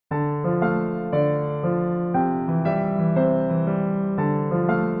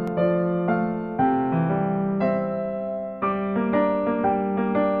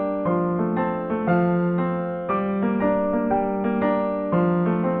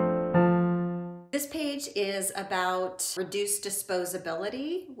page is about reduced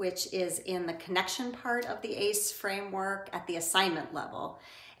disposability, which is in the connection part of the ACE framework at the assignment level.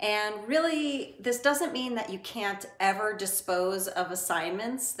 And really, this doesn't mean that you can't ever dispose of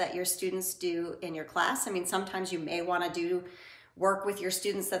assignments that your students do in your class. I mean, sometimes you may want to do work with your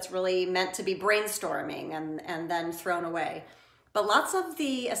students that's really meant to be brainstorming and then thrown away. But lots of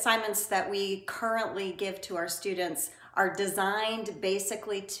the assignments that we currently give to our students are designed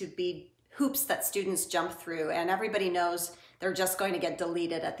basically to be hoops that students jump through, and everybody knows they're just going to get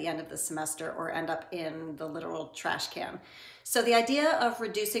deleted at the end of the semester or end up in the literal trash can. So the idea of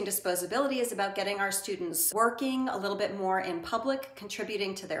reducing disposability is about getting our students working a little bit more in public,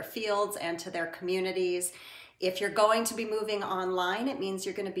 contributing to their fields and to their communities. If you're going to be moving online, it means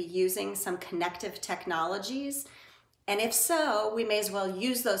you're going to be using some connective technologies. And if so, we may as well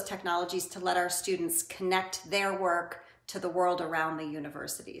use those technologies to let our students connect their work to the world around the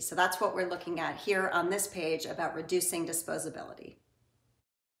university. So that's what we're looking at here on this page about reducing disposability.